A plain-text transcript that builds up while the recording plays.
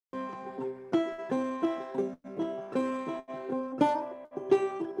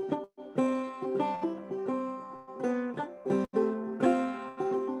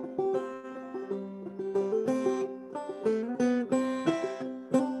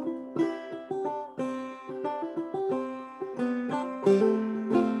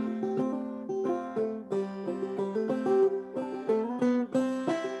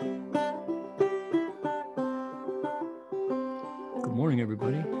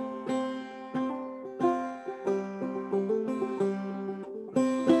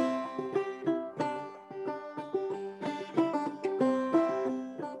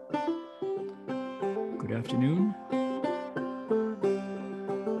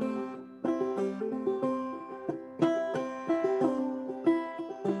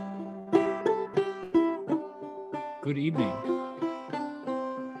good evening.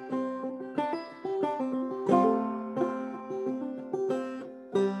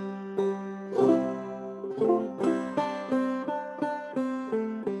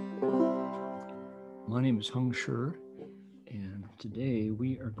 My name is Hung Shur, and today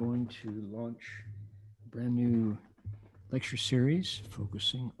we are going to launch a brand new lecture series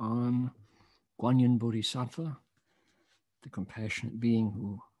focusing on Guanyin Bodhisattva, the compassionate being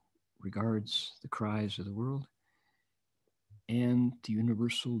who regards the cries of the world, and the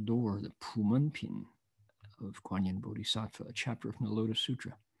universal door, the Pumenpin of Guanyin Bodhisattva, a chapter from the Lotus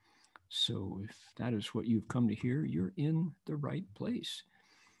Sutra. So if that is what you've come to hear, you're in the right place.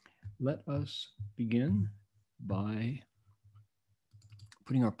 Let us begin by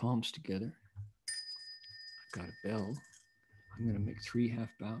putting our palms together. I've got a bell. I'm going to make 3 half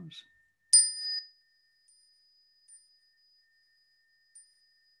bows.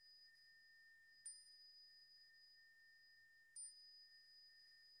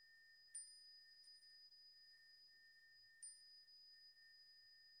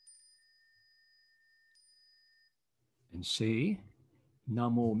 And say,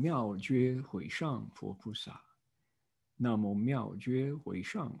 Namo Miao Jue Hui Shang Fo Pusa. Namo Miao Jue Hui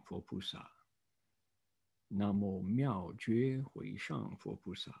Shang Fo Pusa. Namo Miao Jue Hui Shang Fo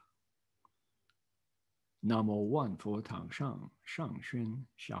Pusa. Namo Wan Fo Tang Shang Shang Xuan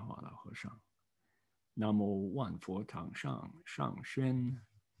Xia Hua Lao He Shang. Namo Wan Fo Tang Shang Shang Xuan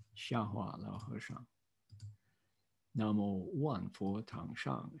Xia Hua Lao He Shang. Namo Wan Fo Tang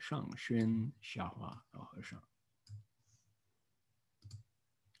Shang Shang Xuan Xia Hua Lao He Shang.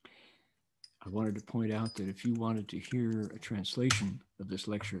 I wanted to point out that if you wanted to hear a translation of this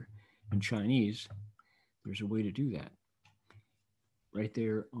lecture in Chinese, there's a way to do that. Right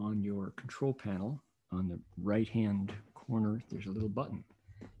there on your control panel, on the right-hand corner, there's a little button.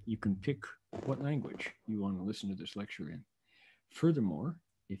 You can pick what language you want to listen to this lecture in. Furthermore,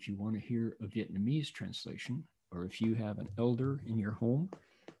 if you want to hear a Vietnamese translation, or if you have an elder in your home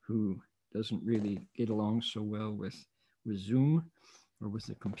who doesn't really get along so well with Zoom or with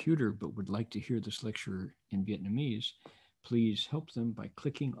the computer, but would like to hear this lecture in Vietnamese, please help them by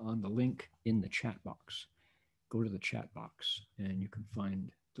clicking on the link in the chat box. Go to the chat box and you can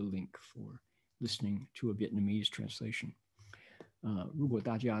find the link for listening to a Vietnamese translation. 如果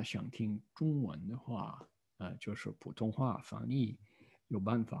大家想听中文的话，就是普通话翻译，有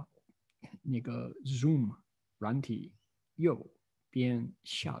办法，那个 Zoom 软体右边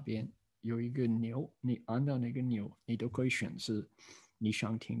下边有一个钮，你按到那个钮，你都可以选择你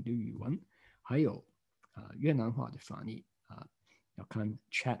想听的语文，还有越南话的翻译要看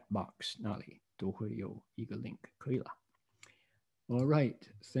chat box 那里都会有一个 link， 可以了。All right,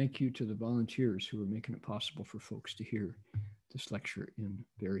 thank you to the volunteers who are making it possible for folks to hear this lecture in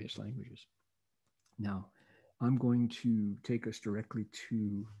various languages. Now, I'm going to take us directly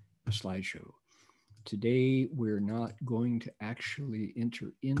to the slideshow. Today, we're not going to actually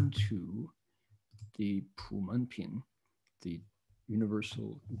enter into the Pumenpin, the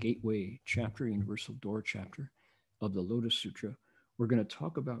Universal Gateway chapter, Universal Door chapter of the Lotus Sutra. We're going to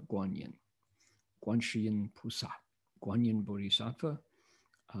talk about Guanyin, Guanyin Pusa, Guanyin Bodhisattva.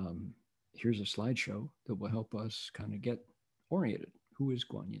 Here's a slideshow that will help us kind of get oriented. Who is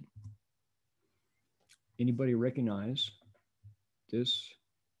Guanyin? Anybody recognize this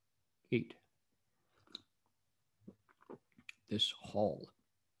gate? This hall?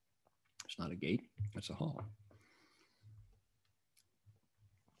 It's not a gate, it's a hall.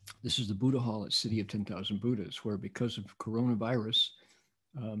 This is the Buddha Hall at City of 10,000 Buddhas, where because of coronavirus,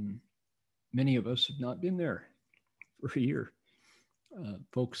 many of us have not been there for a year.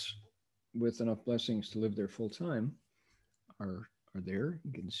 Folks with enough blessings to live there full time are there.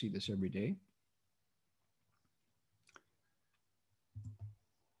 You can see this every day.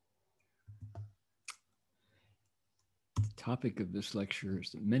 The topic of this lecture is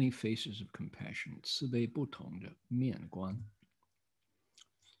the many faces of compassion, 慈悲不同的面观.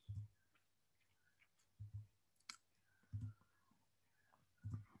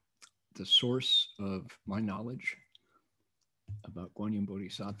 The source of my knowledge about Guanyin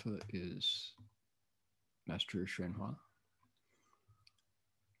Bodhisattva is Master Xuanhua.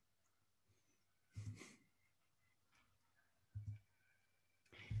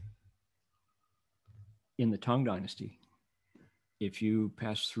 In the Tang Dynasty, if you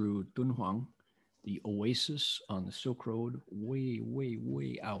pass through Dunhuang, the oasis on the Silk Road, way, way,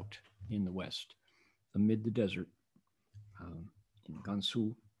 way out in the west, amid the desert, in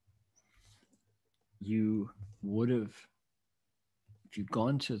Gansu, you would have, if you'd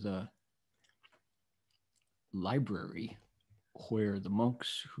gone to the library where the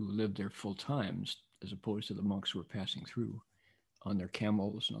monks who lived there full time as opposed to the monks who were passing through on their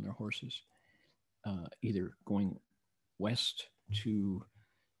camels and on their horses, either going west to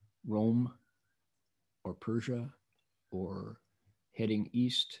Rome or Persia, or heading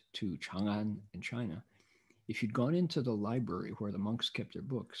east to Chang'an in China. If you'd gone into the library where the monks kept their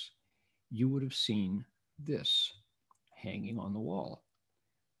books, you would have seen this hanging on the wall.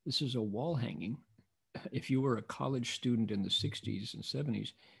 This is a wall hanging. If you were a college student in the 60s and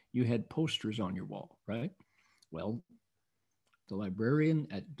 70s, you had posters on your wall, right? Well, the librarian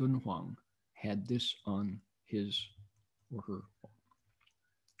at Dunhuang had this on his or her wall.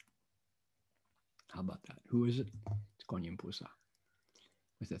 How about that? Who is it? It's Guanyin Pusa.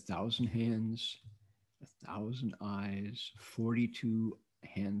 With 1,000 hands, 1,000 eyes, 42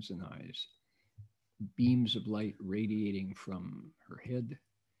 hands and eyes, beams of light radiating from her head,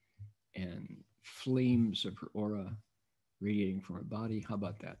 and flames of her aura radiating from her body. How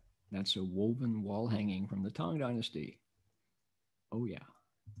about that? That's a woven wall hanging from the Tang Dynasty. Oh, yeah.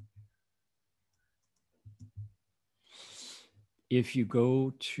 If you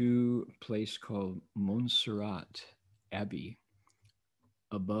go to a place called Montserrat Abbey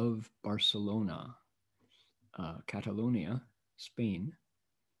above Barcelona, Catalonia, Spain,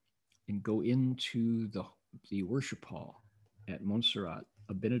 and go into the worship hall at Montserrat,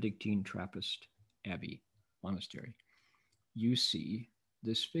 a Benedictine Trappist abbey monastery, you see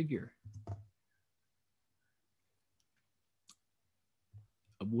this figure.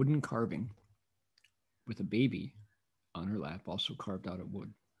 A wooden carving with a baby on her lap, also carved out of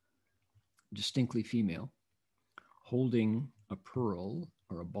wood, distinctly female, holding a pearl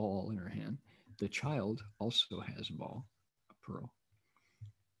or a ball in her hand. The child also has a ball, a pearl.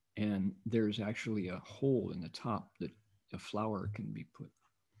 And there's actually a hole in the top that a flower can be put.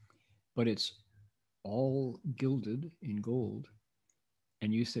 But it's all gilded in gold.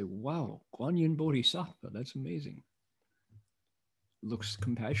 And you say, wow, Guanyin Bodhisattva, that's amazing. Looks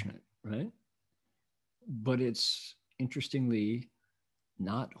compassionate, right? But it's interestingly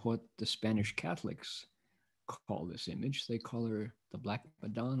not what the Spanish Catholics call this image. They call her the Black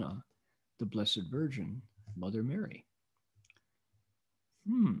Madonna, the Blessed Virgin, Mother Mary.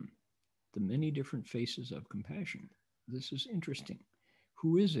 The many different faces of compassion. This is interesting.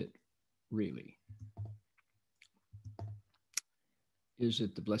 Who is it really? Is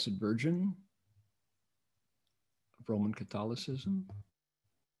it the Blessed Virgin of Roman Catholicism?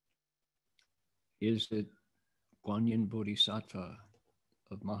 Is it Guanyin Bodhisattva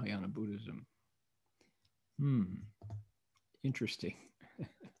of Mahayana Buddhism? Interesting.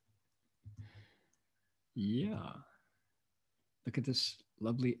 Yeah. Look at this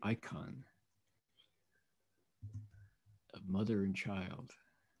lovely icon of mother and child.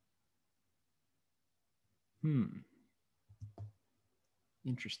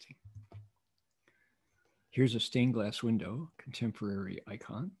 Interesting. Here's a stained glass window, contemporary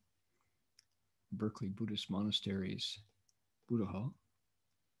icon. Berkeley Buddhist Monastery's Buddha Hall.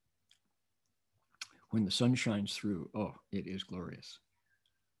 When the sun shines through, oh, it is glorious.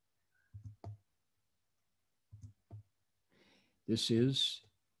 This is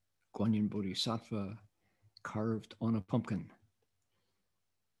Guanyin Bodhisattva carved on a pumpkin.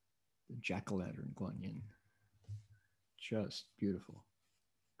 The jack-o'-lantern Guanyin. Just beautiful.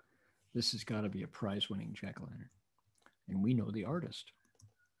 This has got to be a prize-winning jack-o'-lantern. And we know the artist.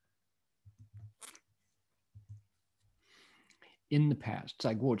 In the past,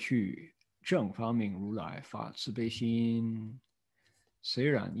 在过去，正方明如来发慈悲心，虽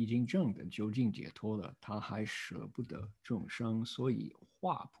然已经证得究竟解脱了，他还舍不得众生，所以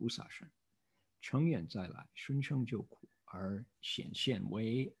化菩萨身，成愿再来，顺生救苦，而显现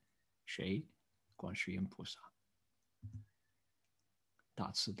为谁？观世音菩萨。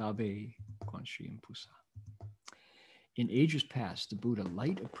大慈大悲，观世音菩萨。In ages past, the Buddha,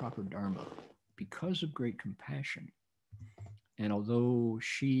 light of proper Dharma, because of great compassion, and although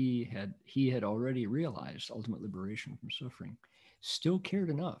he had already realized ultimate liberation from suffering, still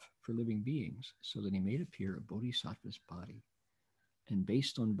cared enough for living beings so that he made appear a bodhisattva's body, and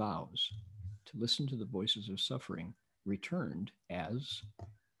based on vows to listen to the voices of suffering, returned as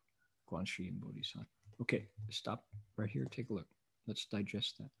Guanxi Bodhisattva. Okay, stop right here, take a look. Let's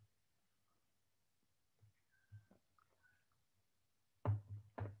digest that.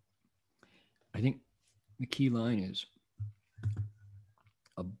 I think the key line is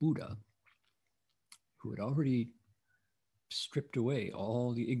a Buddha who had already stripped away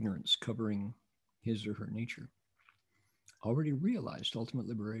all the ignorance covering his or her nature, already realized ultimate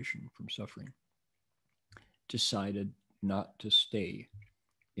liberation from suffering, decided not to stay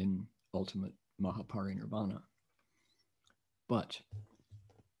in ultimate Mahaparinirvana, but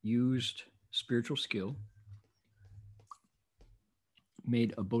used spiritual skill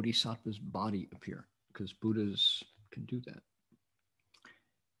made a bodhisattva's body appear, because Buddhas can do that,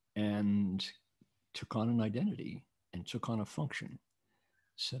 and took on an identity and took on a function,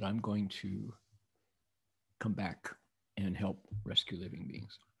 said, I'm going to come back and help rescue living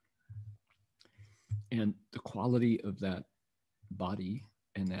beings. And the quality of that body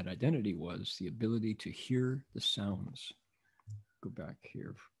and that identity was the ability to hear the sounds. Go back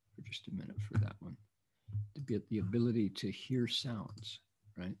here for just a minute for that one. To get the ability to hear sounds,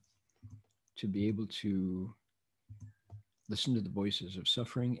 right? To be able to listen to the voices of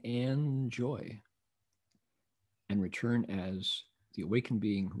suffering and joy and return as the awakened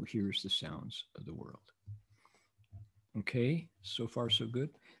being who hears the sounds of the world. Okay, so far so good.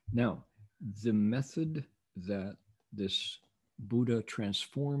 Now, the method that this Buddha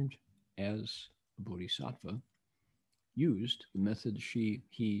transformed as a bodhisattva used, the method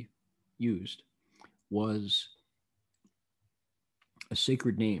he used was a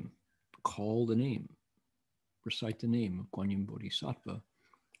sacred name. Call the name, recite the name of Guan Yin Bodhisattva,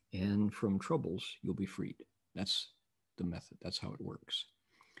 and from troubles, you'll be freed. That's the method. That's how it works.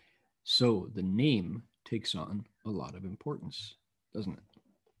 So the name takes on a lot of importance, doesn't it?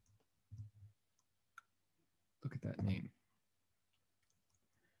 Look at that name.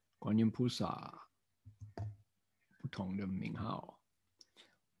 Guan Yin Pusa, Putong de Minghao.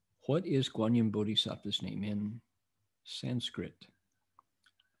 What is Guan Yin Bodhisattva's name in Sanskrit?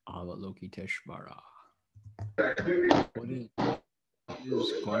 Avalokiteshvara. What is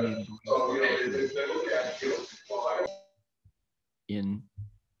Guan Yin Bodhisattva's name in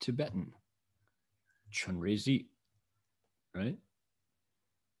Tibetan? Chunrezi, right?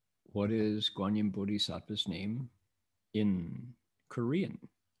 What is Guan Yin Bodhisattva's name in Korean?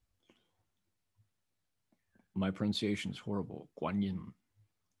 My pronunciation is horrible. Guan Yin,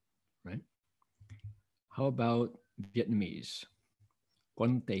 right? How about Vietnamese?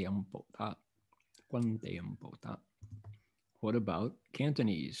 Quan Tiem Bo Tat. Quan Tiem Bo Tat. What about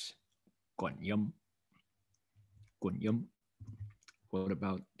Cantonese? Guan Yum. Guan Yum. What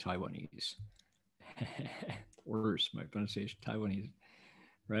about Taiwanese? Worse, my pronunciation, Taiwanese,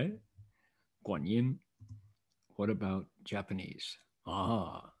 right? Guan Yin. What about Japanese?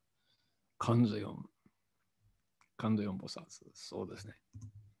 Kanzeon. Kanzeon Bosatsu. So desu ne.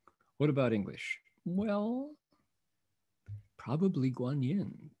 What about English? Well, probably Guan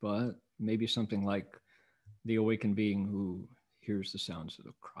Yin, but maybe something like the awakened being who hears the sounds of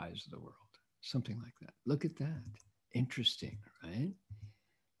the cries of the world. Something like that. Look at that. Interesting, right?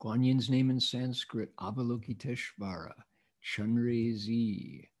 Guan Yin's name in Sanskrit, Avalokiteshvara,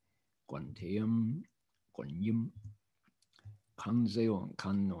 Chunrezi, Guanteum, Guanyim, Kanzeon,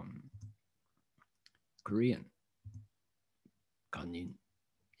 Kannon, Korean, Kanyin,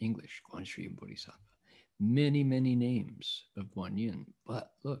 English, Guan Sri and Bodhisattva. Many, many names of Guan Yin.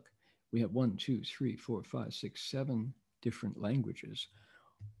 But look, we have 1, 2, 3, 4, 5, 6, 7 different languages,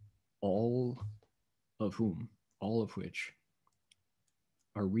 all of which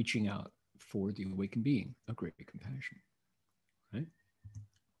are reaching out for the awakened being of great compassion, right?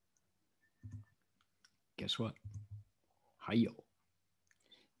 Guess what? Hayo.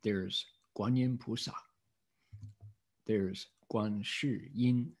 There's Guan Yin Pusa. There's Guan Shi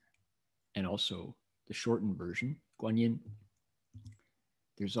Yin, and also the shortened version, Guan Yin.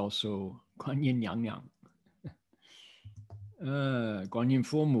 There's also Guan Yin Yang Yang. Guan Yin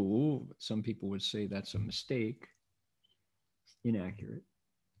Fu Mu. Some people would say that's a mistake, inaccurate.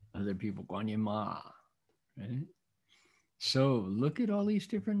 Other people, Guan Yin Ma, right? So look at all these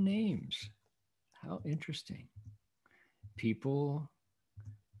different names. How interesting. People,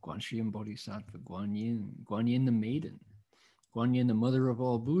 Guan Shi and Bodhisattva, Guan Yin the maiden, Guan Yin the mother of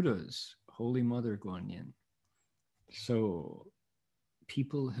all Buddhas, Holy Mother Guan Yin. So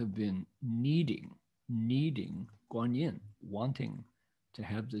people have been needing Guan Yin, wanting to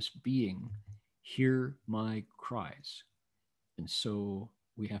have this being hear my cries. And so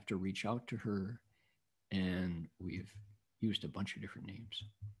we have to reach out to her, and we've used a bunch of different names.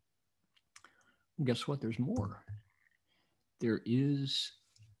 And guess what? There's more. There is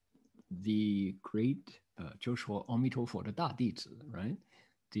the great Joshua Amitofo, the Da Dizi, right?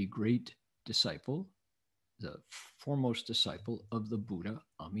 The great disciple, the foremost disciple of the Buddha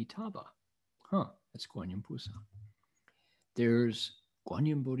Amitabha. That's Guan Yin Pusa. There's Guan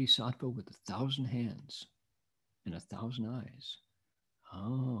Yin Bodhisattva with 1,000 hands and 1,000 eyes.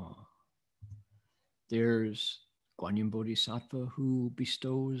 There's Guan Yin Bodhisattva who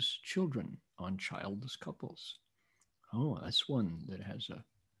bestows children on childless couples. That's one that has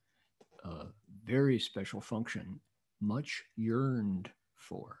a very special function, much yearned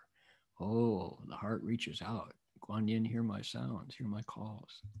for. Oh, the heart reaches out. Guan Yin, hear my sounds, hear my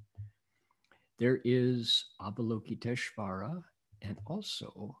calls. There is Avalokiteshvara and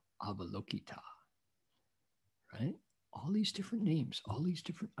also Avalokita, right? All these different names, all these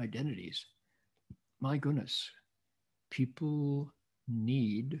different identities. My goodness, people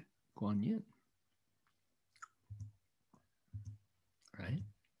need Guan Yin, right?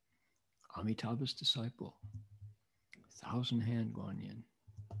 Amitabha's disciple, thousand hand Guan Yin,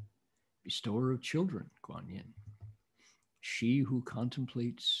 bestower of children Guan Yin, she who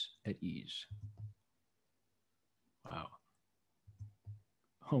contemplates at ease. Wow.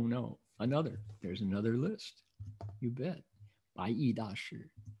 Oh no, another. There's another list. You bet. 白衣大师,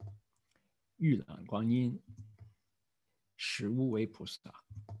 玉兰观音, 十无为菩萨,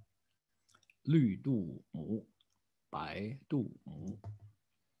 绿度母, 白度母,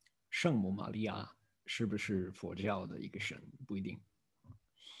 圣母玛利亚是不是佛教的一个神？不一定，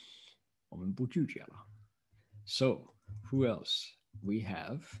我们不拒绝了。So, who else? We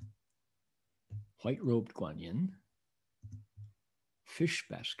have white-robed Guanyin, fish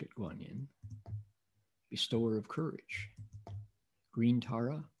basket Guanyin, bestower of courage, green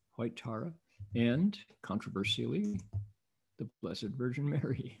Tara, white Tara, and controversially, the Blessed Virgin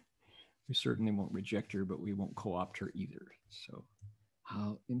Mary. We certainly won't reject her, but we won't co-opt her either. So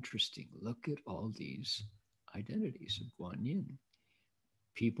how interesting. Look at all these identities of Guanyin.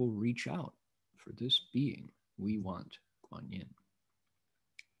 People reach out for this being. We want Guanyin.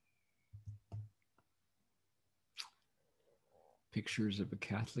 Pictures of a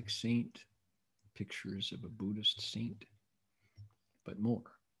Catholic saint, pictures of a Buddhist saint, but more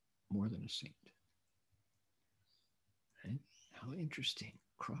than a saint. Right? How interesting.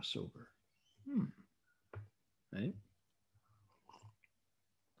 Crossover. Right?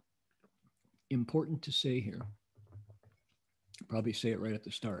 Important to say here, probably say it right at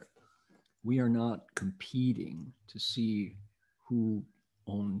the start. We are not competing to see who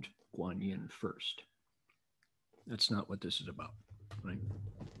owned Guanyin first. That's not what this is about, right?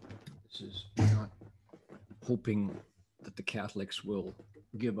 This is not hoping that the Catholics will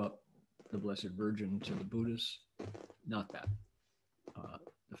give up the Blessed Virgin to the Buddhists. Not that.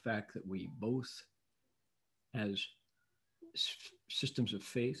 The fact that we both, as systems of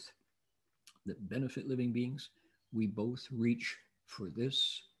faith that benefit living beings, we both reach for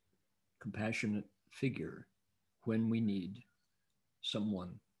this compassionate figure when we need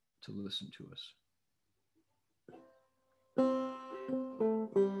someone to listen to us.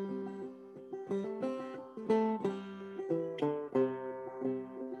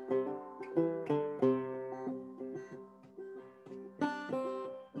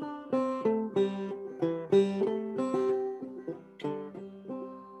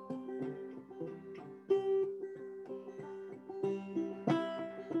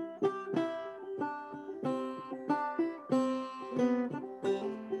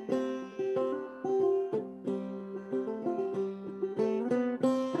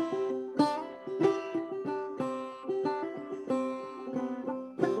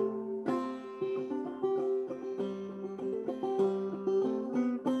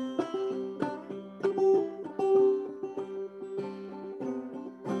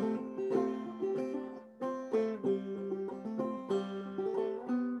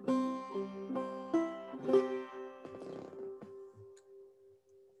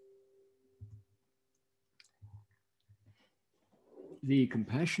 The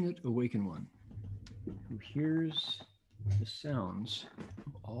compassionate awakened one who hears the sounds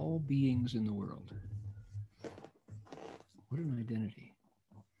of all beings in the world. What an identity.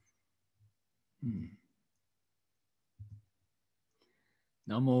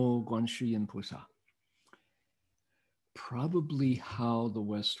 Namo Guanshi Yin Pusa. Probably how the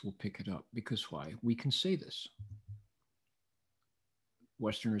West will pick it up, because why? We can say this.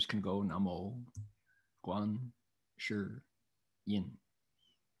 Westerners can go Namo Guan Shi Yin,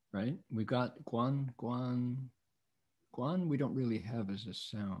 right? We've got Guan, we don't really have as a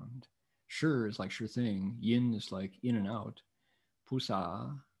sound. Sure is like sure thing. Yin is like in and out.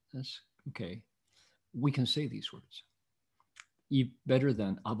 Pusa, that's okay. We can say these words. Better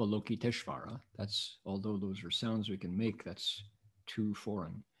than Avalokiteshvara. That's, although those are sounds we can make, that's too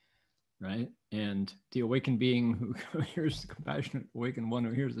foreign, right? And the awakened being who hears the compassionate awakened one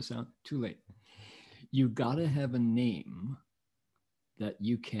who hears the sound, too late. You gotta have a name that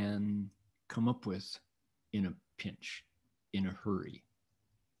you can come up with in a pinch, in a hurry,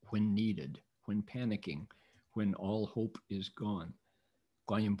 when needed, when panicking, when all hope is gone.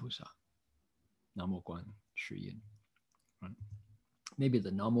 Guanyin Pusa, Namo Guan Shi Yin. Right? Maybe the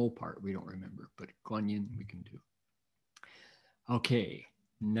Namo part we don't remember, but Guanyin we can do. Okay,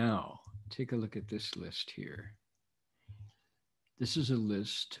 Now, take a look at this list here. This is a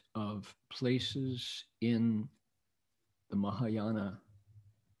list of places in the Mahayana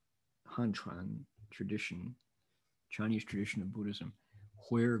Hanchuan tradition, Chinese tradition of Buddhism,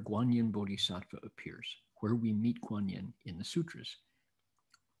 where Guanyin Bodhisattva appears, where we meet Guanyin in the sutras.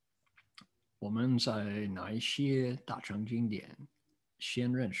 我们在哪一些大乘经典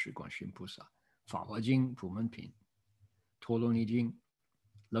先认识观世音菩萨？法华经、普门品、陀罗尼经、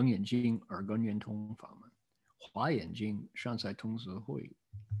楞严经、耳根圆通法门、华严经、善财童子会、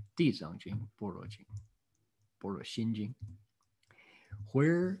地藏经、般若经、般若心经。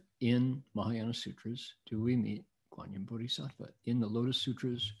Where in Mahayana Sutras do we meet Guanyin Bodhisattva? In the Lotus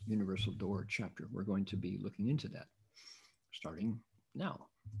Sutras Universal Door chapter. We're going to be looking into that starting now.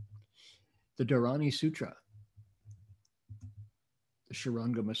 The Dharani Sutra, the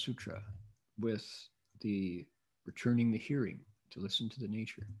Shurangama Sutra, with the returning the hearing to listen to the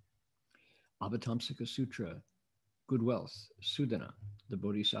nature. Avatamsaka Sutra, Good Wealth, Sudana, the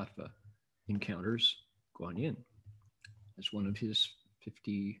Bodhisattva, encounters Guanyin as one of his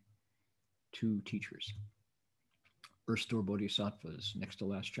 52 teachers. Earth Store Bodhisattva's next to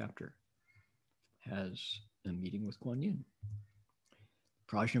last chapter has a meeting with Guanyin.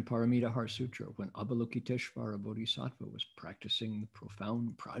 Prajnaparamita Har Sutra, when Avalokiteshvara Bodhisattva was practicing the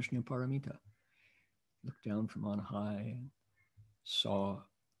profound Prajnaparamita, looked down from on high and saw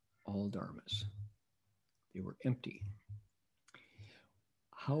all dharmas. They were empty.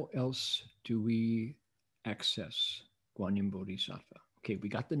 How else do we access Guanyin Bodhisattva? Okay, we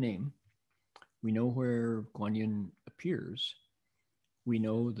got the name. We know where Guanyin appears. We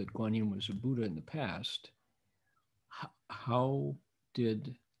know that Guanyin was a Buddha in the past. How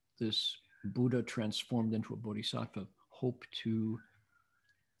did this Buddha transformed into a Bodhisattva hope to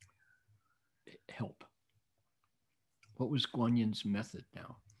help? What was Guanyin's method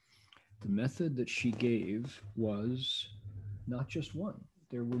now? The method that she gave was not just one.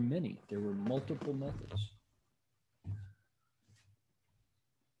 There were many. There were multiple methods.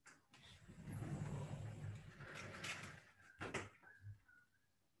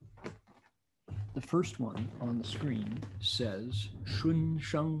 The first one on the screen says, Shun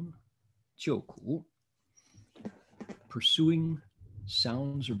Sheng Jiu Ku, pursuing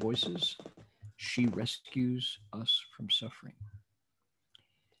sounds or voices, she rescues us from suffering.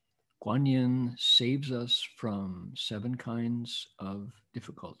 Guanyin saves us from 7 kinds of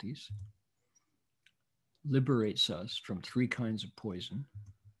difficulties, liberates us from 3 kinds of poison,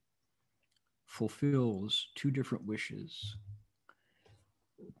 fulfills 2 different wishes,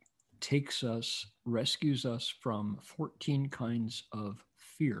 takes us, rescues us from 14 kinds of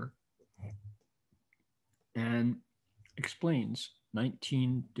fear, and explains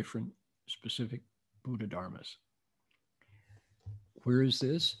 19 different specific Buddha Dharmas. Where is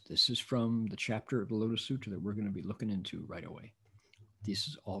this? This is from the chapter of the Lotus Sutra that we're going to be looking into right away. This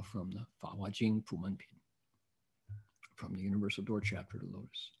is all from the Fa Jing Pu Men Pin, from the Universal Door chapter of the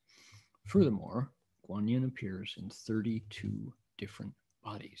Lotus. Furthermore, Guanyin appears in 32 different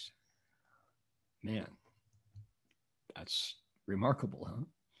bodies. Man, that's remarkable, huh?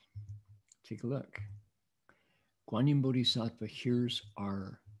 Take a look. Guanyin Bodhisattva hears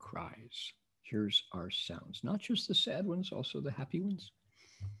our cries, hears our sounds, not just the sad ones, also the happy ones.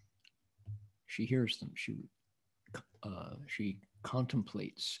 She hears them. She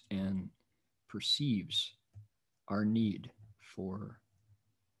contemplates and perceives our need for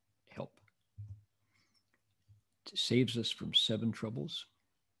help. It saves us from 7 troubles,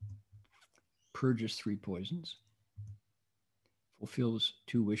 purges 3 poisons, fulfills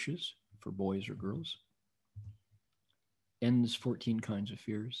 2 wishes for boys or girls, ends 14 kinds of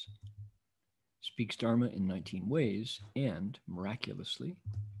fears, speaks Dharma in 19 ways, and miraculously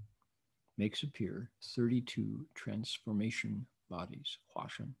makes appear 32 transformation bodies,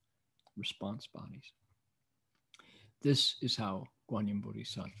 Huashan, response bodies. This is how Guanyin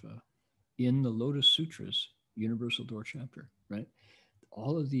Bodhisattva, in the Lotus Sutras, Universal Door chapter, right?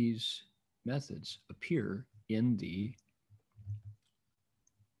 All of these methods appear in the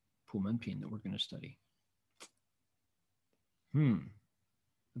Pu Men Pin that we're going to study.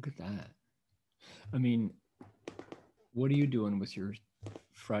 Look at that. I mean, what are you doing with your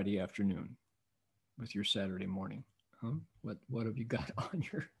Friday afternoon, with your Saturday morning? Huh? What have you got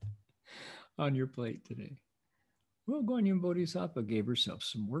on your plate today? Well, Guanyin Bodhisattva gave herself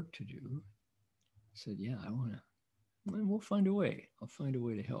some work to do. Said, yeah, I want to, and we'll find a way. I'll find a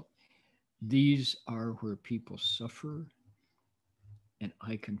way to help. These are where people suffer, and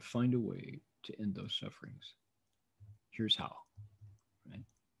I can find a way to end those sufferings. Here's how, right?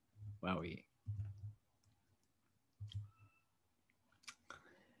 Wowie.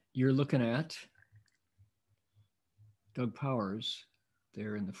 you're looking at Doug Powers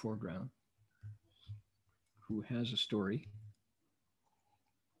there in the foreground, who has a story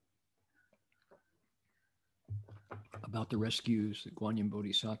about the rescues that Guanyin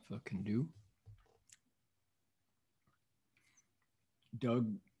Bodhisattva can do.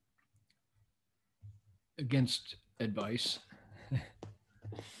 Doug, against advice,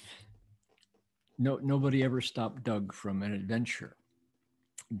 nobody ever stopped Doug from an adventure.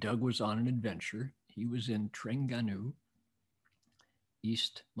 Doug was on an adventure. He was in Terengganu,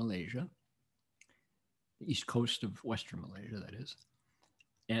 East Malaysia, the east coast of Western Malaysia, that is.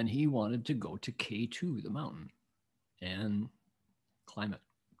 And he wanted to go to K2, the mountain, and climb it.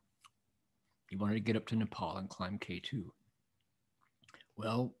 He wanted to get up to Nepal and climb K2.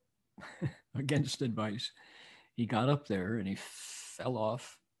 Well, against advice, he got up there and he fell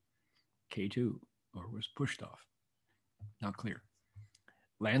off K2, or was pushed off. Not clear.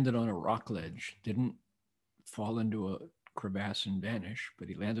 Landed on a rock ledge, didn't fall into a crevasse and vanish, but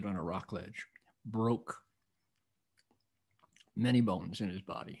he landed on a rock ledge, broke many bones in his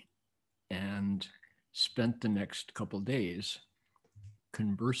body, and spent the next couple days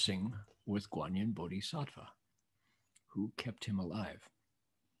conversing with Guanyin Bodhisattva, who kept him alive.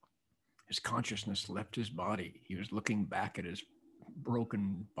 His consciousness left his body. He was looking back at his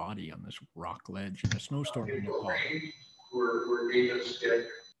broken body on this rock ledge in a snowstorm in Nepal.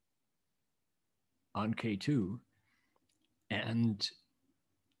 On K2, and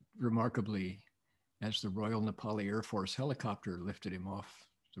remarkably, as the Royal Nepali Air Force helicopter lifted him off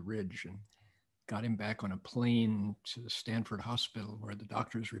the ridge and got him back on a plane to the Stanford Hospital where the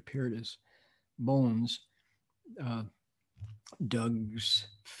doctors repaired his bones, Doug's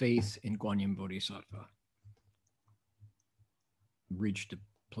faith in Guanyin Bodhisattva reached a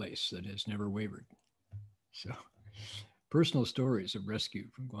place that has never wavered. So, personal stories of rescue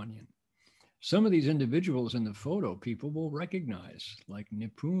from Guanyin. Some of these individuals in the photo people will recognize, like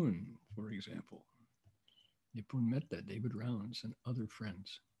Nipun, for example. Nipun Metta, David Rounds, and other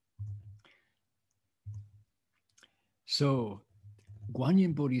friends. So,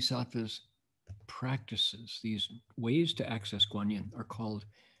 Guanyin Bodhisattva's practices, these ways to access Guanyin, are called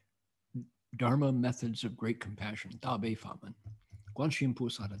Dharma methods of great compassion, Da Bei Fa Men. Guanxin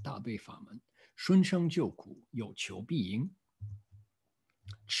Pusa的大悲法门，顺生救苦，有求必应，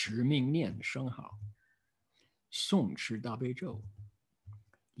持命念声号，诵持大悲咒，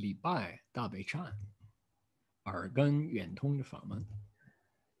礼拜大悲忏，耳根圆通的法门，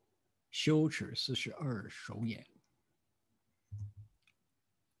修持42手眼，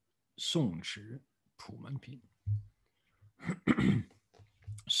诵持普门品。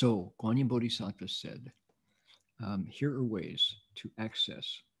So Guanyin Bodhisattva said, here are ways to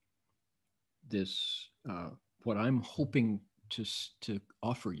access this, what I'm hoping to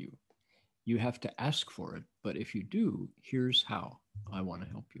offer you. You have to ask for it, but if you do, here's how I want to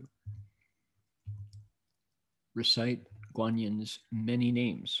help you. Recite Guanyin's many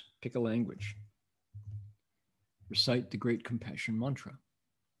names. Pick a language. Recite the Great Compassion Mantra.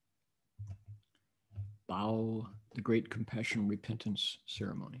 Bow the Great Compassion Repentance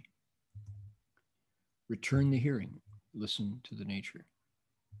Ceremony. Return the hearing. Listen to the nature.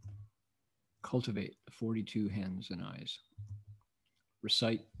 Cultivate the 42 hands and eyes.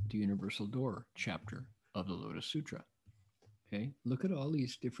 Recite the Universal Door chapter of the Lotus Sutra. Okay, look at all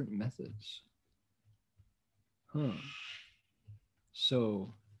these different methods.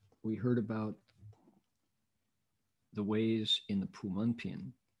 So we heard about the ways in the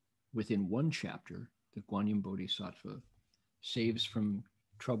Pumanpin. Within one chapter, the Guanyin Bodhisattva saves from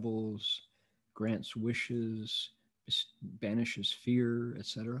troubles, grants wishes, banishes fear,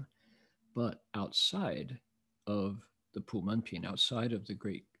 etc. But outside of the Pumanpin, outside of the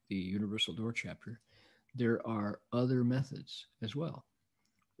Universal Door chapter, there are other methods as well.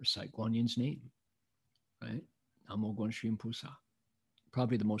 Recite Guanyin's name, right? Namo Guanxin Pusa,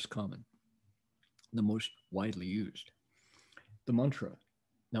 probably the most common, the most widely used. The mantra,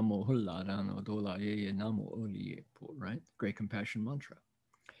 Namo Hulla Rano Dola Ye Namo Oli, right? Great Compassion Mantra.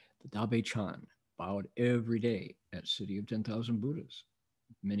 The Dabe Chan, bowed every day at City of 10,000 Buddhas.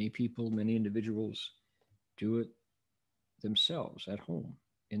 Many people, many individuals do it themselves at home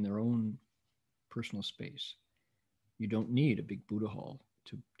in their own personal space. You don't need a big Buddha hall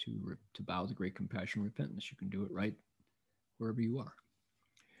to bow the Great Compassion Repentance. You can do it right wherever you are.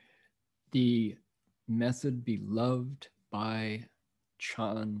 The method beloved by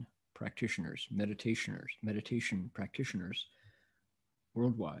Chan practitioners, meditation practitioners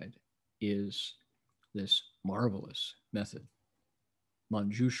worldwide is this marvelous method.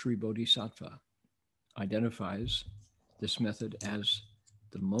 Manjushri Bodhisattva identifies this method as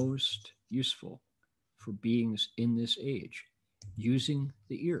the most useful for beings in this age, using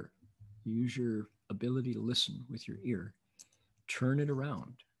the ear. Use your ability to listen with your ear. Turn it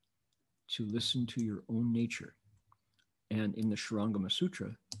around to listen to your own nature. And in the Shurangama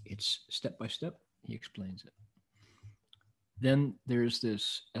Sutra, it's step by step, he explains it. Then there's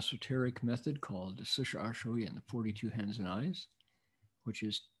this esoteric method called the Sisha Ashoyi and the 42 Hands and Eyes, which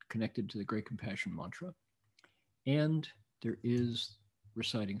is connected to the Great Compassion Mantra. And there is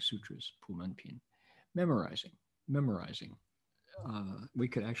reciting sutras, Pumanpin, memorizing. We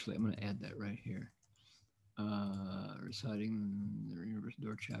could actually, I'm going to add that right here. Reciting the Universal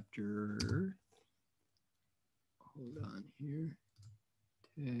Door chapter. Hold on here.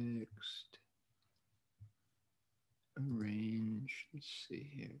 Text. Arrange. Let's see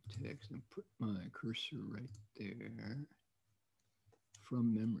here. Text. And put my cursor right there.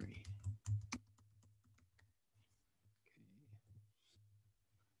 From memory.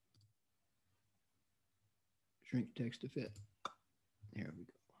 Shrink text to fit. There we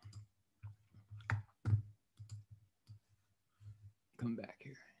go. Come back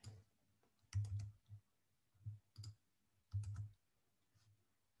here.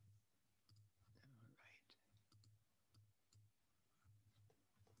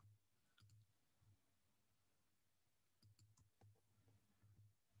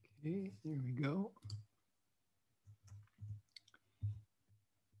 Okay, there we go.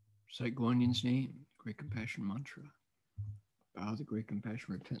 Recite Guanyin's name, Great Compassion Mantra. Bow the Great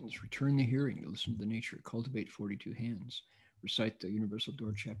Compassion Repentance. Return the hearing to listen to the nature. Cultivate 42 hands. Recite the Universal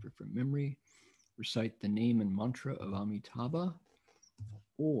Door chapter from memory. Recite the name and mantra of Amitabha.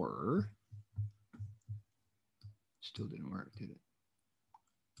 Or, still didn't work, did it?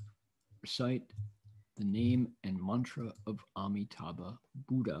 Recite the name and mantra of Amitabha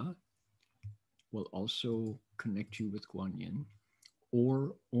Buddha will also connect you with Guanyin,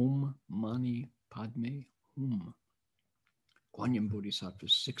 or Om Mani Padme Hum. Guanyin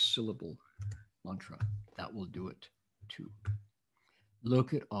Bodhisattva's 6-syllable mantra. That will do it too.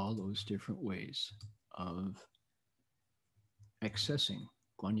 Look at all those different ways of accessing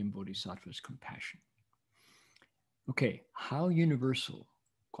Guanyin Bodhisattva's compassion. Okay, how universal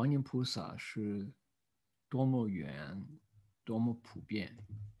观音菩萨是多么远，多么普遍.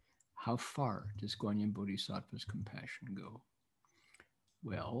 How far does Guanyin Bodhisattva's compassion go?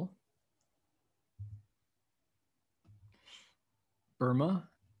 Well, Burma,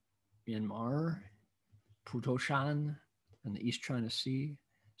 Myanmar, Putoshan, and the East China Sea,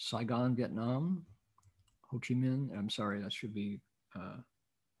 Saigon, Vietnam, Ho Chi Minh, I'm sorry, that should be Ho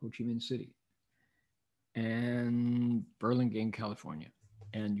Chi Minh City, and Burlingame, California,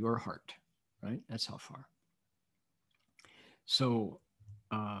 and your heart, right? That's how far. So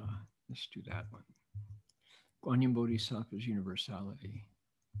let's do that one. Guanyin Bodhisattva's universality.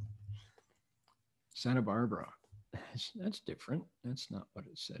 Santa Barbara, that's different. That's not what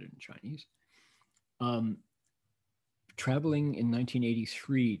it said in Chinese. Traveling in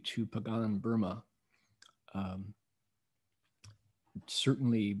 1983 to Pagan, Burma,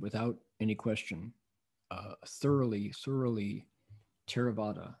 certainly without any question, thoroughly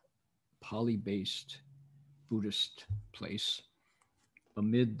Theravada, Pali-based Buddhist place.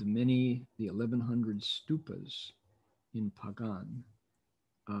 Amid the 1100 stupas in Pagan,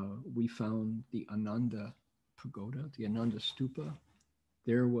 we found the Ananda Pagoda, the Ananda Stupa.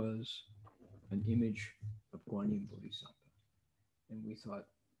 There was an image of Guanyin Bodhisattva. And we thought,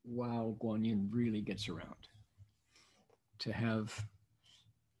 wow, Guanyin really gets around. To have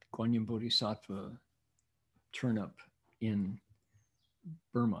Guanyin Bodhisattva turn up in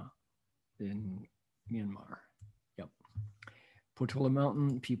Burma, in Myanmar. Yep. Potala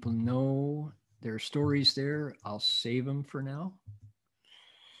Mountain, people know there are stories there. I'll save them for now.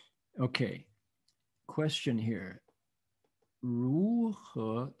 Okay, question here. 如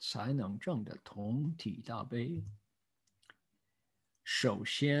何才能证得同体大悲？首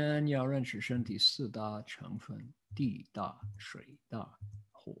先要认识身体4大成分：地大、水大、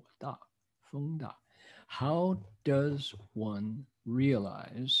火大、风大。How does one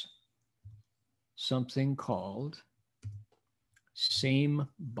realize something called same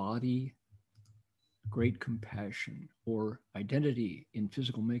body great compassion, or identity in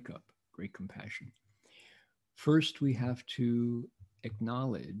physical makeup great compassion? First, we have to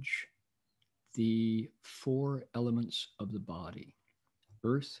acknowledge the 4 elements of the body: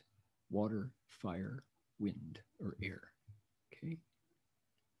 earth, water, fire, wind, or air. Okay.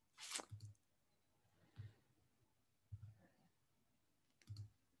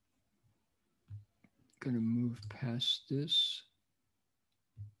 Going to move past this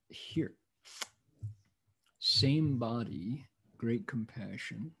here. Same body, great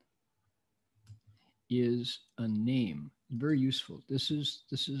compassion is a name. Very useful. This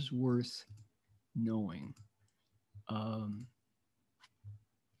is worth knowing.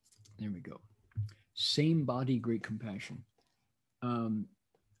 There we go. Same body, great compassion.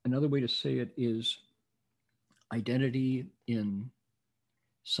 Another way to say it is identity in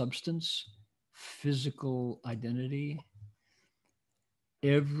substance, physical identity.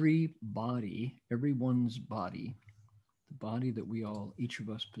 Every body, everyone's body, the body that we all, each of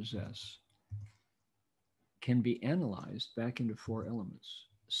us possess, can be analyzed back into four elements: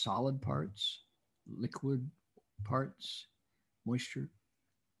 solid parts, liquid parts, moisture,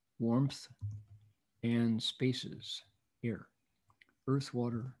 warmth, and spaces, air. Earth,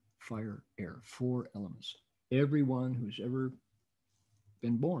 water, fire, air, four elements. Everyone who's ever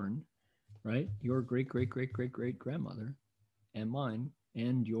been born, right? Your great, great, great, great, great grandmother and mine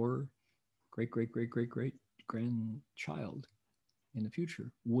and your great, great, great, great, great grandchild in the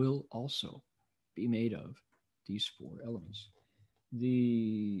future will also be made of these four elements.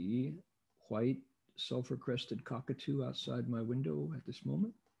 The white sulfur-crested cockatoo outside my window at this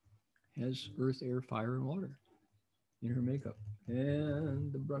moment has earth, air, fire, and water in her makeup.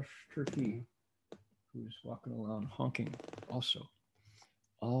 And the brush turkey, who's walking around honking, also.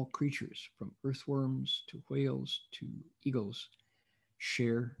 All creatures, from earthworms to whales to eagles,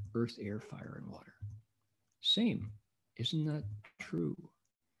 share earth, air, fire, and water. Same. Isn't that true?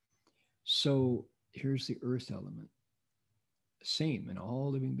 So here's the earth element. Same in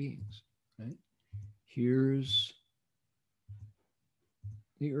all living beings, right? Here's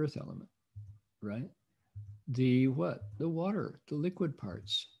the earth element, right? The what? The water, the liquid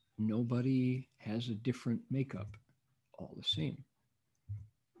parts. Nobody has a different makeup, all the same.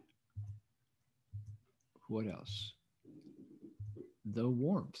 What else? The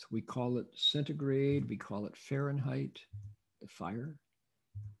warmth. We call it centigrade, we call it Fahrenheit, the fire.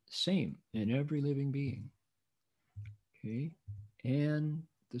 Same in every living being. Okay. And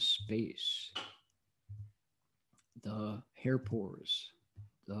the space, the hair pores,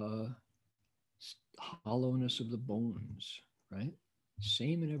 the hollowness of the bones, right?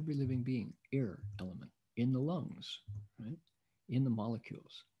 Same in every living being. Air element in the lungs, right? In the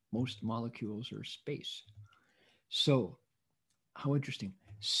molecules. Most molecules are space. So, how interesting.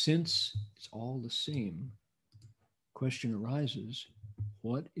 Since it's all the same, question arises,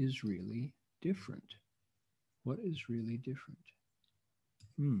 what is really different? What is really different?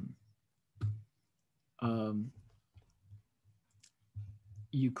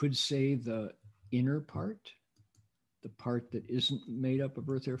 You could say the inner part, the part that isn't made up of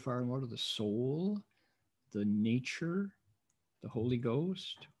earth, air, fire, and water, the soul, the nature, the Holy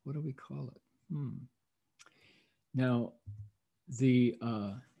Ghost. What do we call it? Now,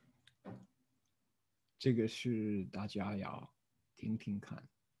 这个是大家要听听看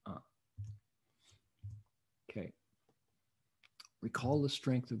啊。Okay. Recall the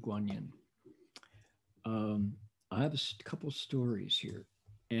strength of Guanyin. I have a couple stories here,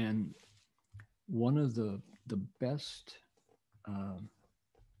 and one of the best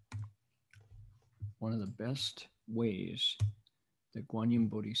ways that Guanyin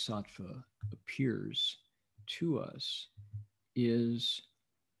Bodhisattva appears to us is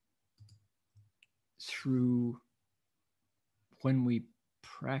through when we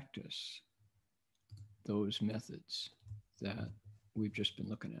practice those methods that we've just been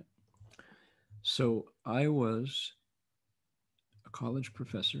looking at. So I was a college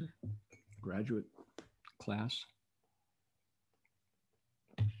professor, graduate class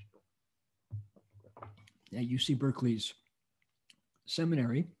at UC Berkeley's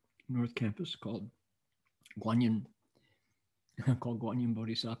seminary, North Campus, called Guanyin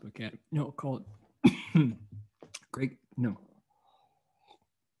Bodhisattva Academy. No, called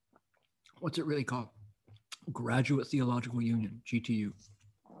what's it really called? Graduate Theological Union, GTU.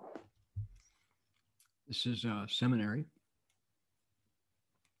 This is a seminary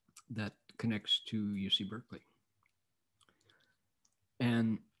that connects to UC Berkeley.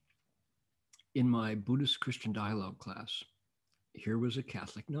 And in my Buddhist Christian dialogue class, here was a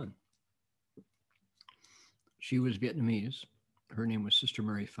Catholic nun. She was Vietnamese. Her name was Sister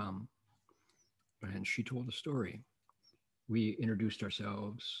Mary Pham. And she told a story. We introduced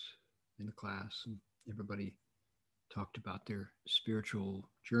ourselves in the class, and everybody talked about their spiritual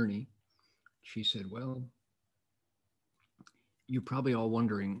journey. She said, well, you're probably all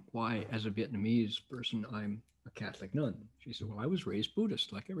wondering why, as a Vietnamese person, I'm a Catholic nun. She said, well, I was raised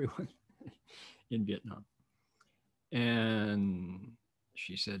Buddhist like everyone in Vietnam. And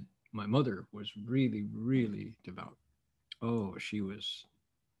she said, my mother was really, really devout. Oh, she was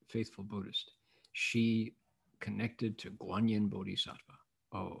faithful Buddhist. She connected to Guanyin Bodhisattva.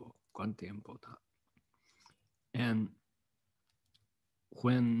 Oh, Guantiem Bota. And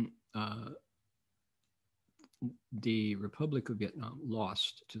when the Republic of Vietnam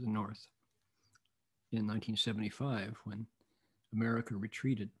lost to the North in 1975, when America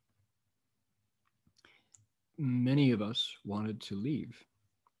retreated, many of us wanted to leave,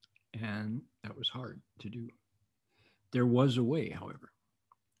 and that was hard to do. There was a way, however,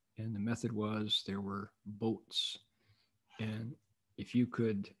 and the method was there were boats, and if you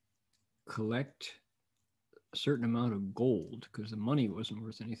could collect a certain amount of gold, because the money wasn't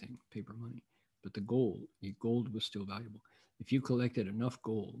worth anything, paper money, but the gold was still valuable. If you collected enough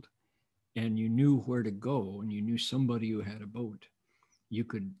gold and you knew where to go and you knew somebody who had a boat, you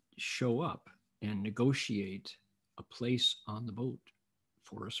could show up and negotiate a place on the boat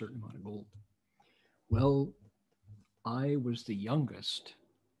for a certain amount of gold. Well, I was the youngest.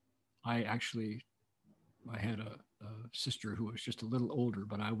 I had a sister who was just a little older,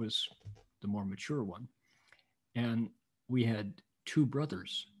 but I was the more mature one. And we had two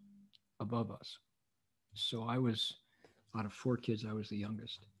brothers above us. So I was, out of four kids, I was the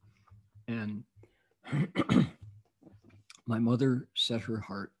youngest. And my mother set her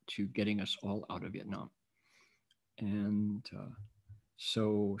heart to getting us all out of Vietnam. And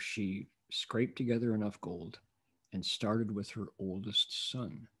so she scraped together enough gold and started with her oldest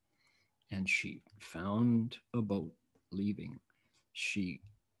son. And she found a boat leaving. She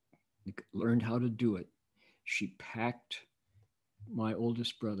learned how to do it. She packed my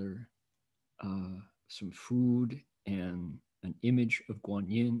oldest brother some food and an image of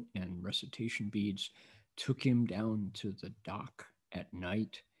Guanyin and recitation beads, took him down to the dock at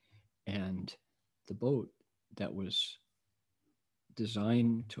night, and the boat that was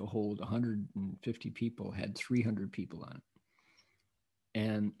designed to hold 150 people had 300 people on it.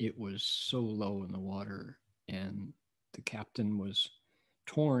 And it was so low in the water, and the captain was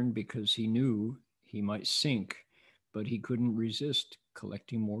torn because he knew he might sink, but he couldn't resist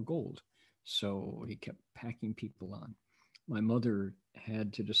collecting more gold. So he kept packing people on. My mother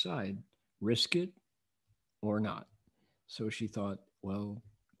had to decide, risk it or not. So she thought, well,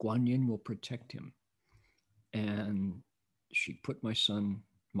 Guanyin will protect him. And she put my son,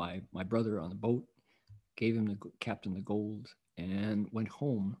 my brother, on the boat, gave him the captain the gold, and went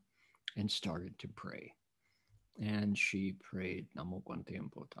home and started to pray. And she prayed, Namo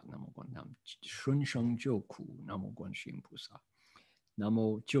Guantiem Bota, Namo Guantam, Shun Sheng Joku, Namo Guanxin Pusa,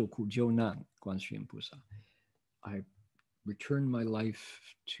 Namo Joku Jonan, Guanxin Pusa. I return my life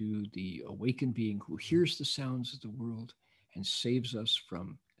to the awakened being who hears the sounds of the world and saves us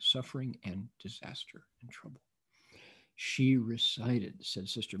from suffering and disaster and trouble. She recited, said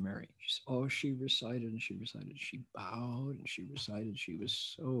Sister Mary. She recited and she recited. She bowed and she recited. She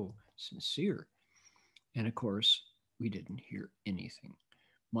was so sincere. And of course, we didn't hear anything.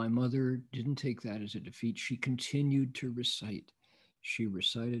 My mother didn't take that as a defeat. She continued to recite. She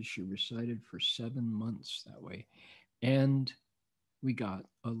recited for 7 months that way. And we got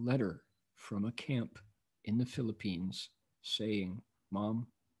a letter from a camp in the Philippines saying, Mom,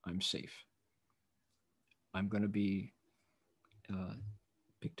 I'm safe. I'm going to be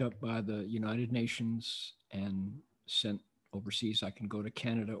picked up by the United Nations and sent overseas. I can go to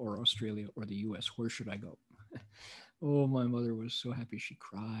Canada or Australia or the US. Where should I go? Oh, my mother was so happy. She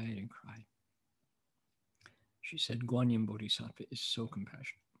cried and cried. She said, Guanyin Bodhisattva is so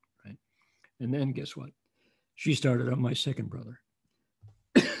compassionate, right? And then guess what? She started on my second brother.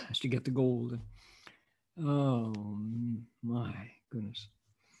 Has to get the gold. Oh, my goodness.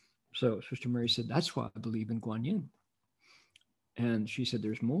 So Sister Mary said, that's why I believe in Guanyin. And she said,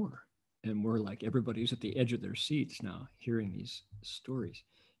 there's more. And we're like, everybody's at the edge of their seats now, hearing these stories.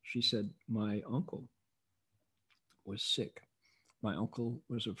 She said, my uncle was sick. My uncle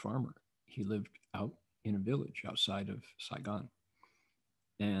was a farmer. He lived out in a village outside of Saigon.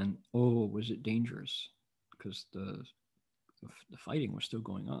 And oh, was it dangerous, because the fighting was still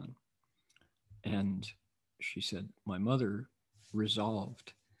going on. And she said, my mother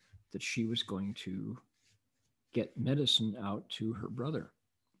resolved that she was going to get medicine out to her brother,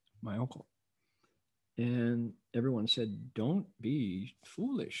 my uncle. And everyone said, don't be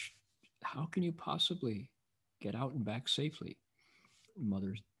foolish. How can you possibly get out and back safely? My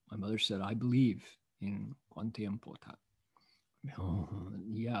mother said, I believe in Guantiem Bota. Oh,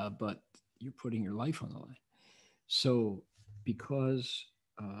 yeah, but you're putting your life on the line. So because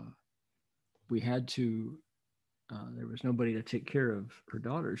we had to, there was nobody to take care of her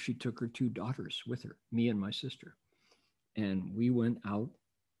daughter, she took her 2 daughters with her, me and my sister. And we went out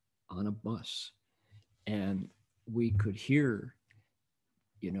on a bus, and we could hear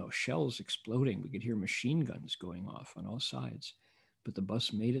shells exploding. We could hear machine guns going off on all sides. But the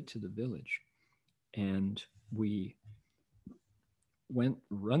bus made it to the village, and we went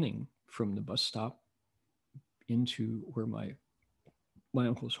running from the bus stop into where my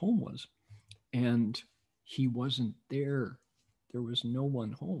uncle's home was. And he wasn't there. There was no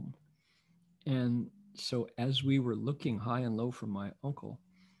one home. And so as we were looking high and low for my uncle,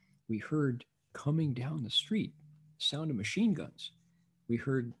 we heard coming down the street sound of machine guns. We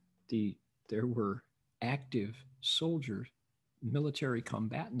heard there were active soldiers, military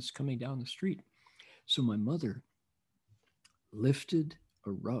combatants coming down the street. So my mother lifted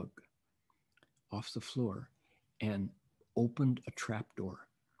a rug off the floor and opened a trap door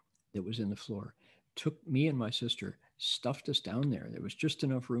that was in the floor, took me and my sister, stuffed us down there. There was just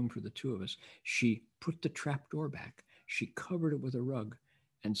enough room for the two of us. She put the trap door back. She covered it with a rug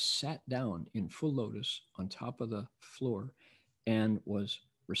and sat down in full lotus on top of the floor and was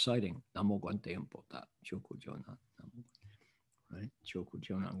reciting Namo Guante Empota, Choku Jona, right? Choku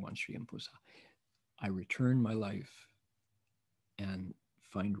Jona Guan Sri Empusa. I return my life and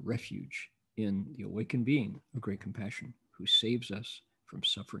find refuge in the awakened being of great compassion who saves us from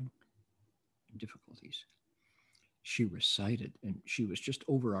suffering and difficulties. She recited, and she was just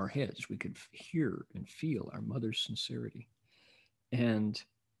over our heads. We could hear and feel our mother's sincerity. And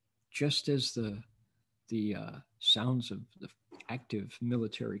just as the sounds of the active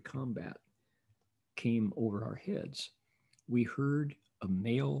military combat came over our heads, we heard a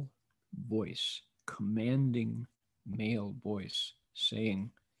male voice, commanding male voice,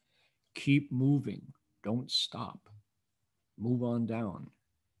 saying, "Keep moving, don't stop, move on down,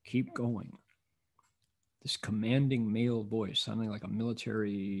 keep going." This commanding male voice, sounding like a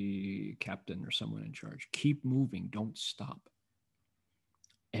military captain or someone in charge. Keep moving, don't stop.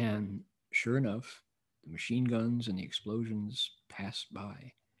 And sure enough, the machine guns and the explosions passed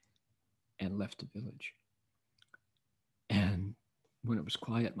by and left the village. And when it was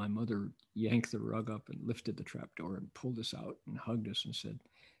quiet, my mother yanked the rug up and lifted the trapdoor and pulled us out and hugged us and said,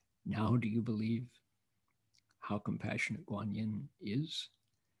 "Now do you believe how compassionate Guan Yin is?"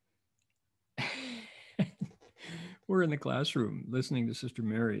 We're in the classroom listening to Sister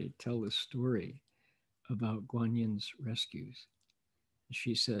Mary tell this story about Guan Yin's rescues.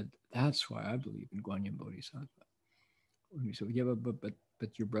 She said, "That's why I believe in Guan Yin Bodhisattva." And we said, "Yeah,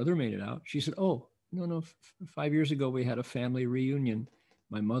 but your brother made it out." She said, "Oh, no. 5 years ago, we had a family reunion.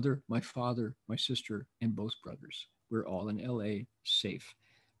 My mother, my father, my sister, and both brothers. We're all in LA, safe.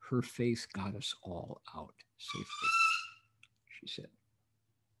 Her faith got us all out safely," she said.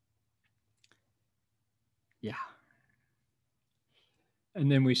 Yeah. And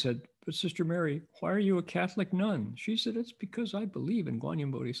then we said, "But Sister Mary, why are you a Catholic nun?" She said, "It's because I believe in Guan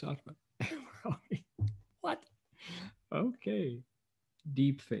Yin Bodhisattva." What? Okay.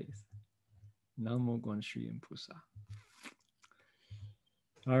 Deep faith. Namo Guan Sri Empusa.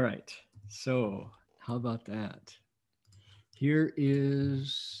 All right. So how about that? Here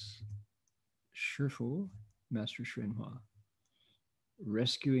is Shifu, Master Shrinhua,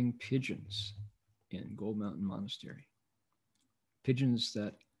 rescuing pigeons in Gold Mountain Monastery. Pigeons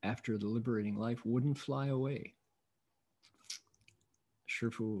that after the liberating life wouldn't fly away.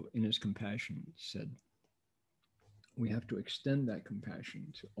 Shifu, in his compassion, said, we have to extend that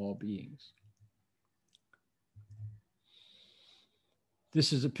compassion to all beings.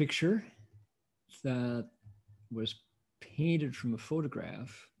 This is a picture that was painted from a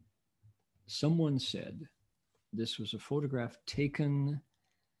photograph. Someone said this was a photograph taken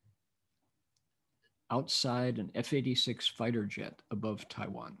outside an F-86 fighter jet above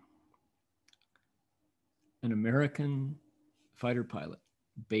Taiwan. An American fighter pilot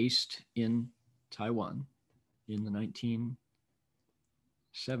based in Taiwan in the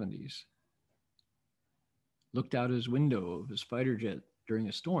 1970s looked out his window of his fighter jet during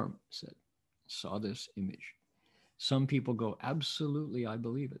a storm, saw this image. Some people go, absolutely, I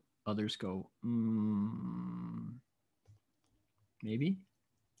believe it. Others go, maybe?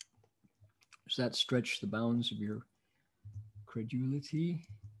 Does that stretch the bounds of your credulity?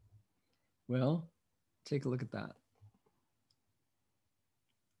 Well, take a look at that.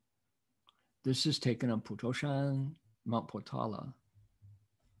 This is taken on Putoshan, Mount Potala,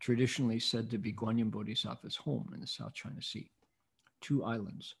 traditionally said to be Guan Yin Bodhisattva's home in the South China Sea. 2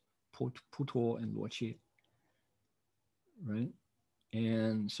 islands, Puto and Luoqi, right?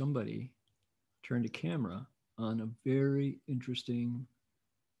 And somebody turned a camera on a very interesting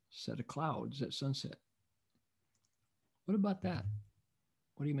set of clouds at sunset. What about that?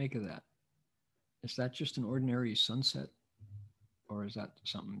 What do you make of that? Is that just an ordinary sunset, or is that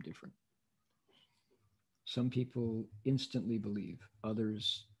something different? Some people instantly believe,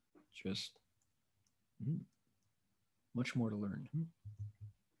 others just much more to learn.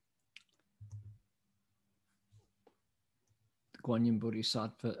 The Guanyin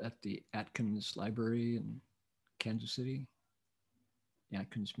Bodhisattva at the Atkins Library in Kansas City,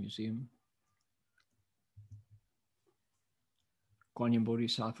 Atkins Museum. Guanyin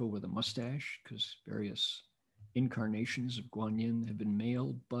Bodhisattva with a mustache, because various incarnations of Guanyin have been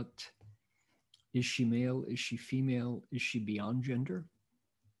male, but is she male? Is she female? Is she beyond gender?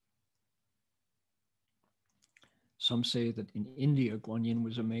 Some say that in India, Guanyin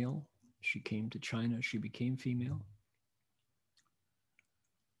was a male. She came to China, she became female.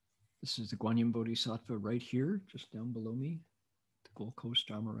 This is the Guanyin Bodhisattva right here, just down below me, the Gold Coast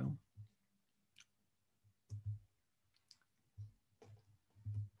Dharma realm.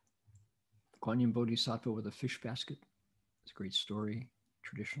 Guanyin Bodhisattva with a fish basket. It's a great story,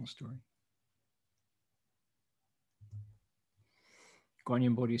 traditional story.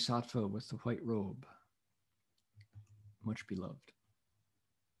 Guanyin Bodhisattva with the white robe, much beloved.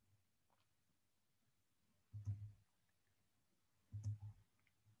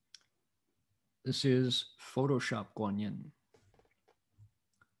 This is Photoshop Guanyin,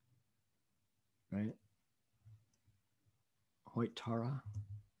 right? White Tara,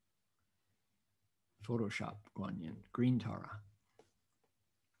 Photoshop Guanyin, green Tara.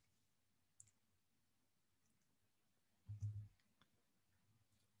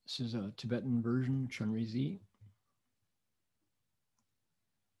 This is a Tibetan version, Chunrizi.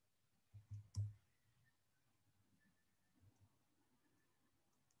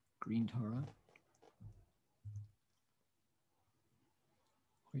 Green Tara.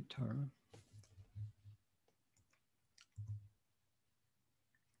 White Tara.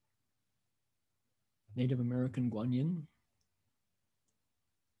 Native American Guanyin.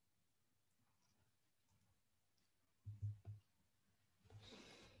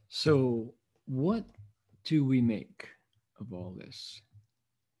 So what do we make of all this?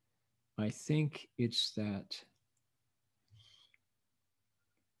 I think it's that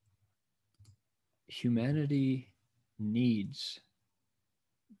humanity needs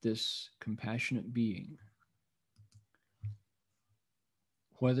this compassionate being,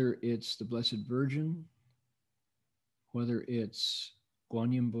 whether it's the Blessed Virgin, whether it's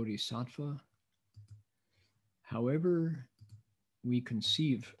Guanyin Bodhisattva, however we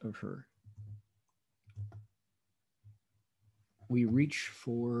conceive of her, we reach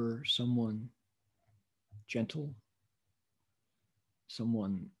for someone gentle,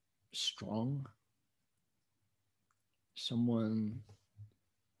 someone strong, someone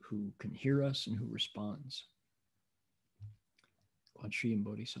who can hear us and who responds. Guanyin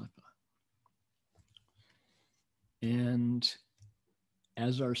Bodhisattva. And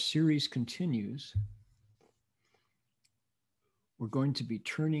as our series continues, we're going to be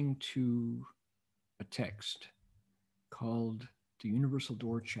turning to a text called the Universal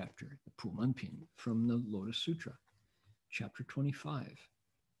Door Chapter, the Pumanpin, from the Lotus Sutra, chapter 25.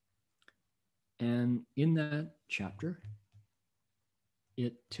 And in that chapter,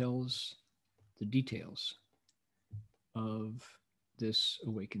 it tells the details of this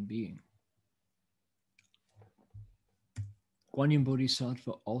awakened being. Guanyin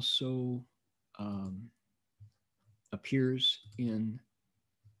Bodhisattva also appears in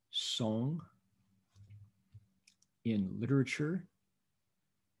song, in literature,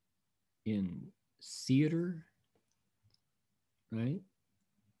 in theater, right?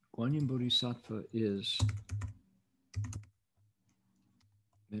 Guanyin Bodhisattva is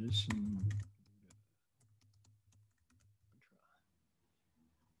medicine.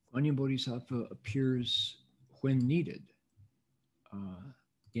 Guanyin Bodhisattva appears when needed,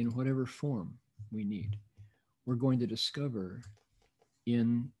 in whatever form we need. We're going to discover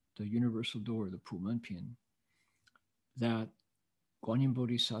in the Universal Door, the Pumanpin, that Guanyin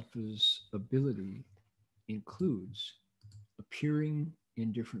Bodhisattva's ability includes appearing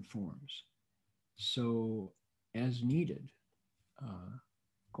in different forms. So as needed,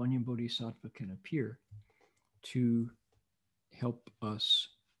 Guanyin Bodhisattva can appear to help us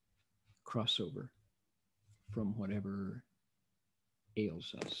cross over from whatever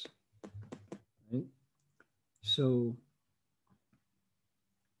ails us, right? So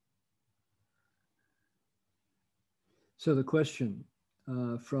the question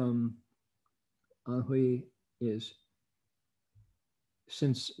from Anhui is,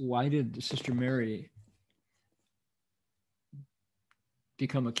 why did Sister Mary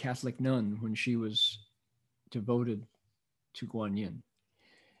become a Catholic nun when she was devoted to Guanyin?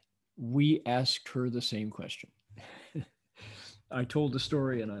 We asked her the same question. I told the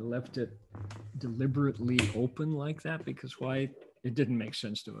story and I left it deliberately open like that because why? It didn't make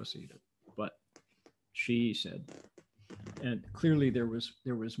sense to us either. But she said, and clearly there was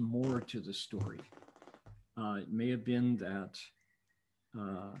more to the story. It may have been that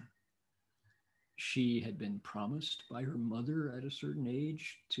she had been promised by her mother at a certain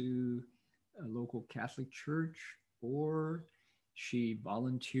age to a local Catholic church, or she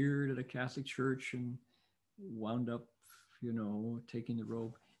volunteered at a Catholic church and wound up, taking the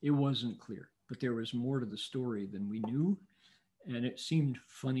robe. It wasn't clear, but there was more to the story than we knew. And it seemed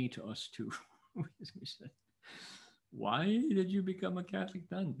funny to us too. We said, why did you become a Catholic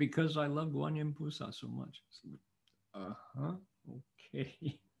nun? Because I love Guanyin Pusa so much. Uh-huh.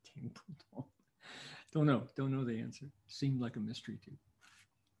 Okay. Don't know the answer. Seemed like a mystery too.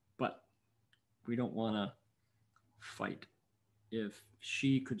 But we don't want to fight. If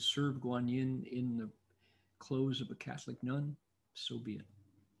she could serve Guanyin in the clothes of a Catholic nun, so be it.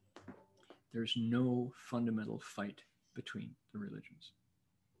 There's no fundamental fight between the religions.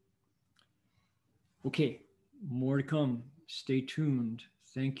 Okay, more to come. Stay tuned.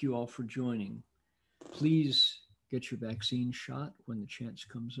 Thank you all for joining. Please get your vaccine shot when the chance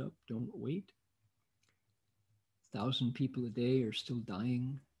comes up. Don't wait. 1,000 people a day are still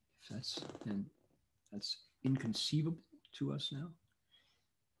dying. That's inconceivable to us now,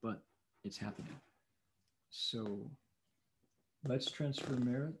 but it's happening. So let's transfer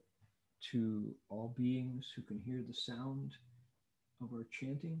merit to all beings who can hear the sound of our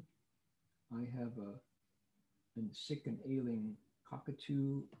chanting. I have a sick and ailing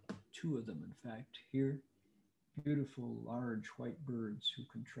cockatoo, 2 of them, in fact, here. Beautiful, large white birds who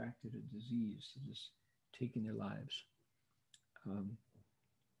contracted a disease that is taking their lives.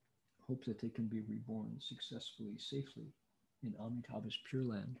 Hope that they can be reborn successfully, safely in Amitabha's Pure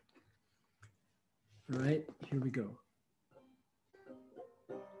Land. All right, here we go.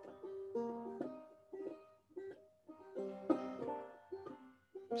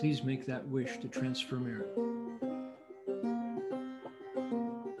 Please make that wish to transfer merit.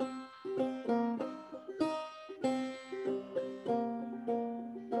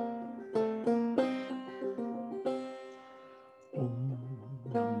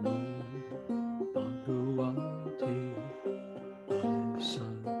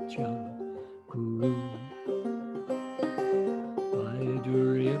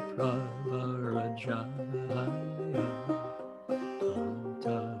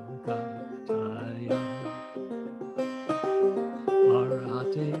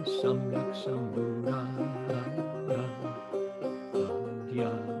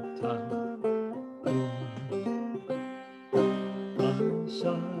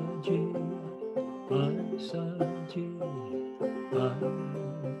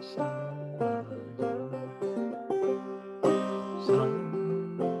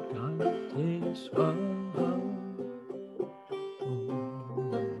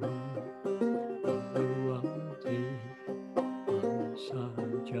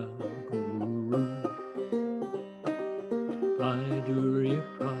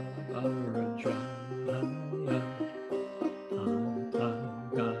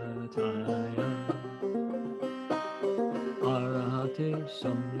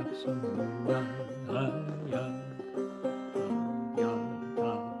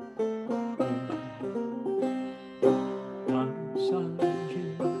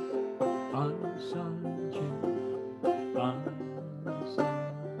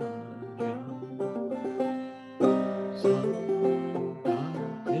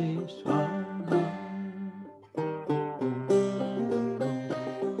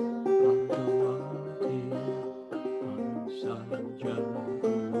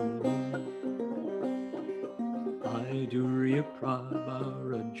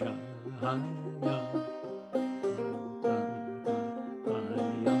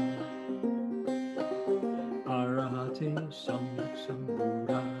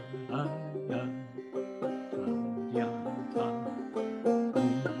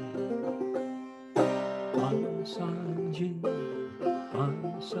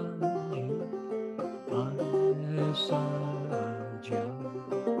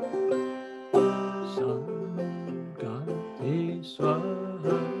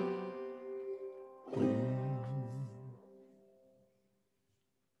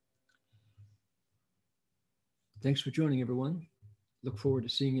 Thanks for joining, everyone. Look forward to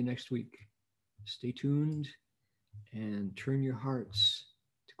seeing you next week. Stay tuned and turn your hearts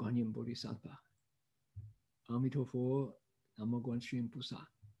to Guanyin Bodhisattva. Amitofo, Namo Guanyin Pusa.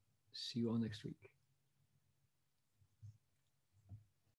 See you all next week.